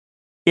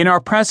In our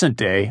present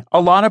day,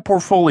 a lot of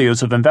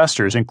portfolios of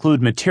investors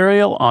include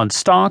material on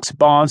stocks,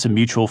 bonds, and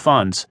mutual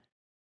funds.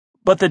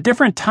 But the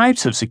different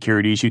types of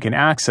securities you can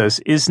access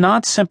is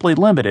not simply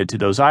limited to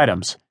those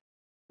items.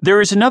 There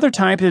is another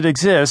type that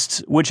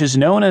exists, which is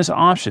known as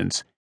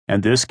options,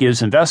 and this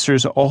gives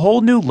investors a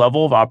whole new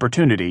level of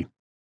opportunity.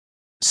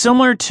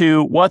 Similar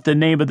to what the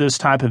name of this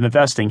type of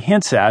investing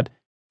hints at,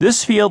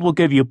 this field will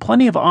give you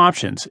plenty of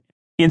options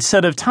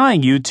instead of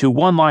tying you to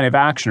one line of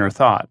action or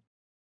thought.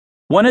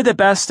 One of the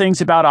best things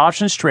about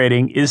options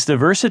trading is the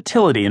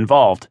versatility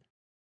involved.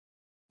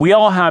 We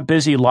all have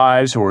busy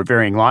lives or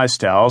varying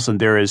lifestyles, and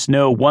there is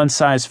no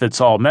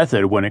one-size-fits-all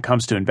method when it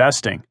comes to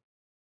investing.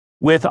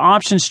 With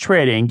options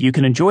trading, you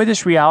can enjoy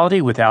this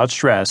reality without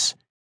stress.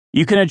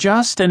 You can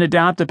adjust and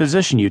adapt the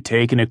position you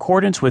take in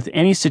accordance with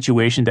any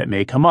situation that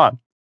may come up.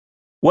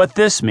 What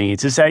this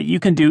means is that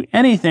you can do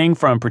anything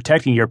from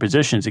protecting your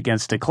positions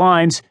against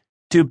declines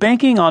to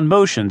banking on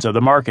motions of the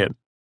market.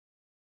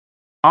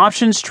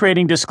 Options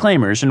trading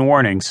disclaimers and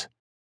warnings.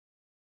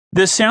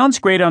 This sounds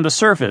great on the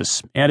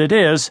surface, and it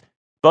is,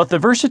 but the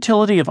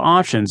versatility of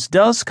options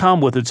does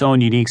come with its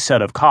own unique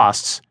set of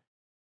costs.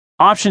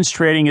 Options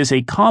trading is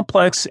a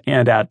complex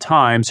and, at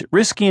times,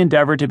 risky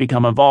endeavor to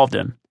become involved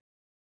in.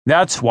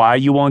 That's why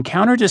you will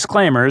encounter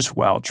disclaimers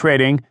while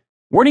trading,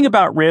 warning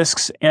about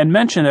risks, and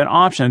mention that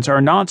options are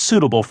not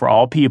suitable for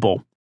all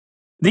people.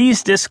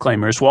 These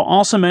disclaimers will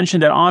also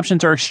mention that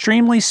options are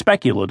extremely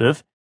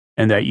speculative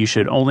and that you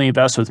should only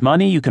invest with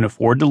money you can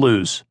afford to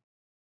lose.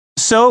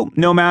 So,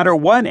 no matter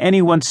what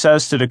anyone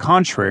says to the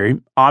contrary,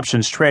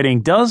 options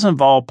trading does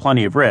involve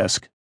plenty of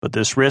risk, but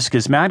this risk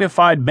is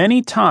magnified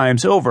many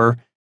times over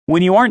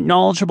when you aren't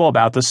knowledgeable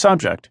about the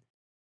subject.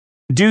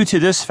 Due to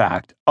this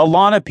fact, a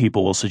lot of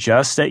people will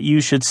suggest that you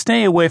should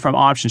stay away from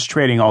options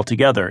trading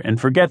altogether and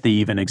forget they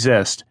even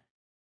exist.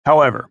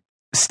 However,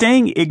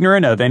 staying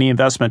ignorant of any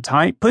investment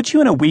type puts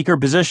you in a weaker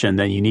position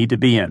than you need to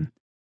be in.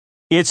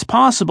 It's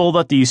possible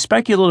that the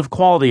speculative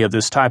quality of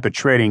this type of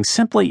trading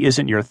simply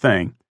isn't your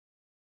thing.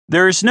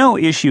 There is no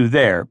issue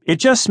there, it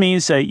just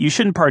means that you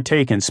shouldn't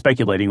partake in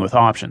speculating with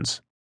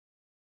options.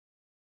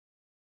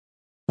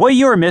 What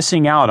you are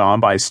missing out on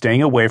by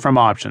staying away from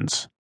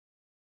options.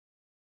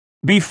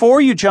 Before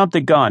you jump the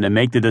gun and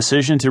make the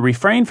decision to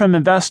refrain from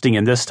investing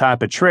in this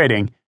type of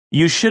trading,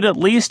 you should at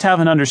least have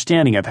an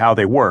understanding of how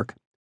they work.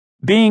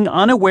 Being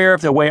unaware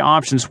of the way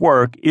options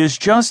work is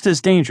just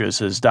as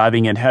dangerous as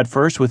diving in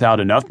headfirst without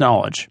enough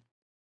knowledge.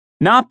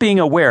 Not being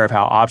aware of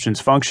how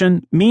options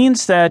function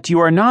means that you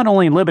are not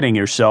only limiting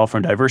yourself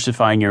from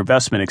diversifying your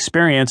investment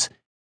experience,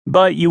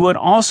 but you would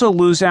also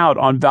lose out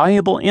on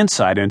valuable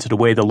insight into the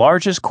way the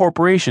largest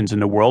corporations in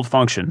the world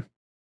function.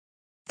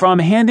 From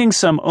handing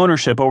some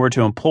ownership over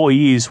to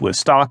employees with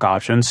stock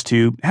options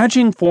to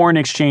hedging foreign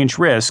exchange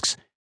risks,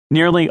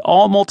 nearly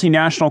all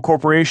multinational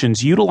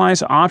corporations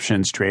utilize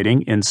options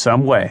trading in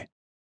some way.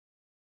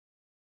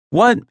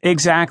 What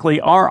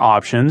exactly are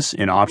options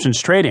in options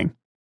trading?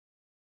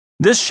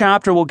 This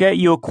chapter will get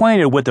you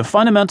acquainted with the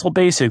fundamental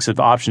basics of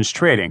options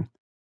trading.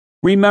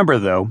 Remember,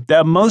 though,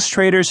 that most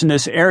traders in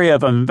this area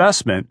of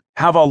investment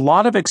have a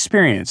lot of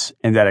experience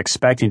and that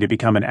expecting to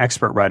become an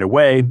expert right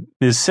away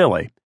is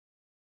silly.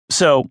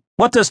 So,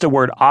 what does the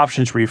word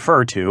options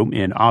refer to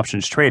in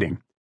options trading?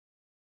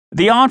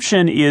 The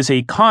option is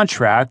a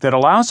contract that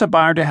allows a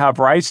buyer to have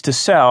rights to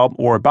sell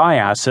or buy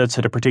assets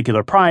at a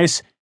particular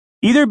price,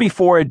 either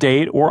before a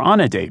date or on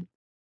a date.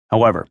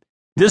 However,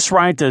 this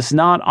right does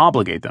not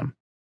obligate them.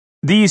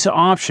 These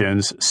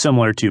options,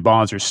 similar to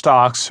bonds or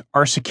stocks,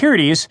 are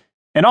securities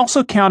and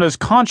also count as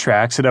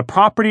contracts that have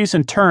properties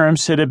and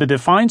terms that have been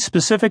defined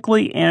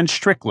specifically and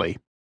strictly.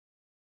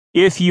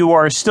 If you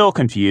are still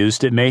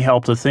confused, it may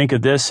help to think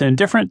of this in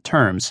different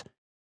terms.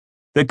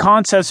 The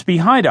concepts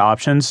behind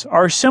options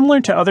are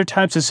similar to other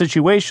types of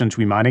situations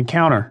we might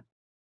encounter.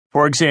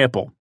 For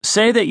example,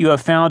 say that you have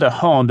found a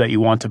home that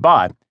you want to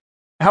buy.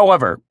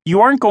 However,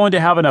 you aren't going to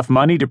have enough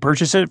money to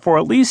purchase it for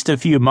at least a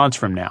few months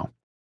from now.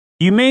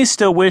 You may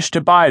still wish to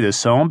buy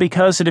this home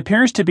because it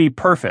appears to be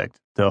perfect,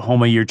 the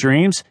home of your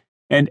dreams,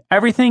 and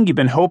everything you've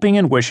been hoping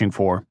and wishing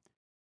for.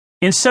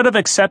 Instead of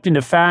accepting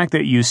the fact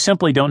that you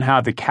simply don't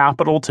have the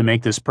capital to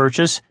make this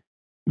purchase,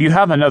 you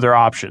have another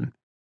option.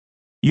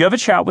 You have a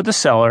chat with the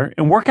seller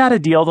and work out a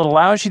deal that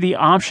allows you the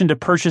option to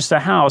purchase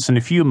the house in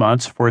a few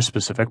months for a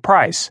specific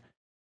price.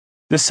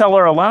 The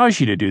seller allows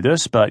you to do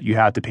this, but you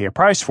have to pay a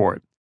price for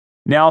it.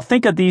 Now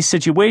think of these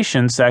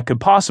situations that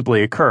could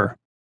possibly occur.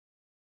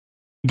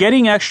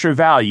 Getting extra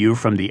value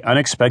from the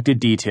unexpected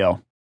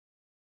detail.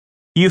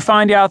 You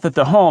find out that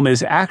the home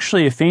is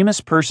actually a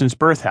famous person's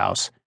birth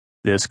house.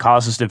 This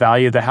causes the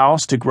value of the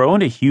house to grow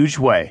in a huge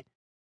way.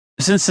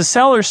 Since the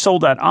seller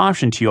sold that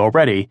option to you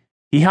already,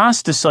 he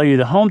has to sell you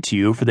the home to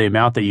you for the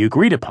amount that you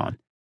agreed upon.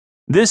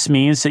 This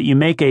means that you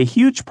make a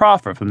huge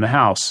profit from the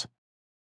house.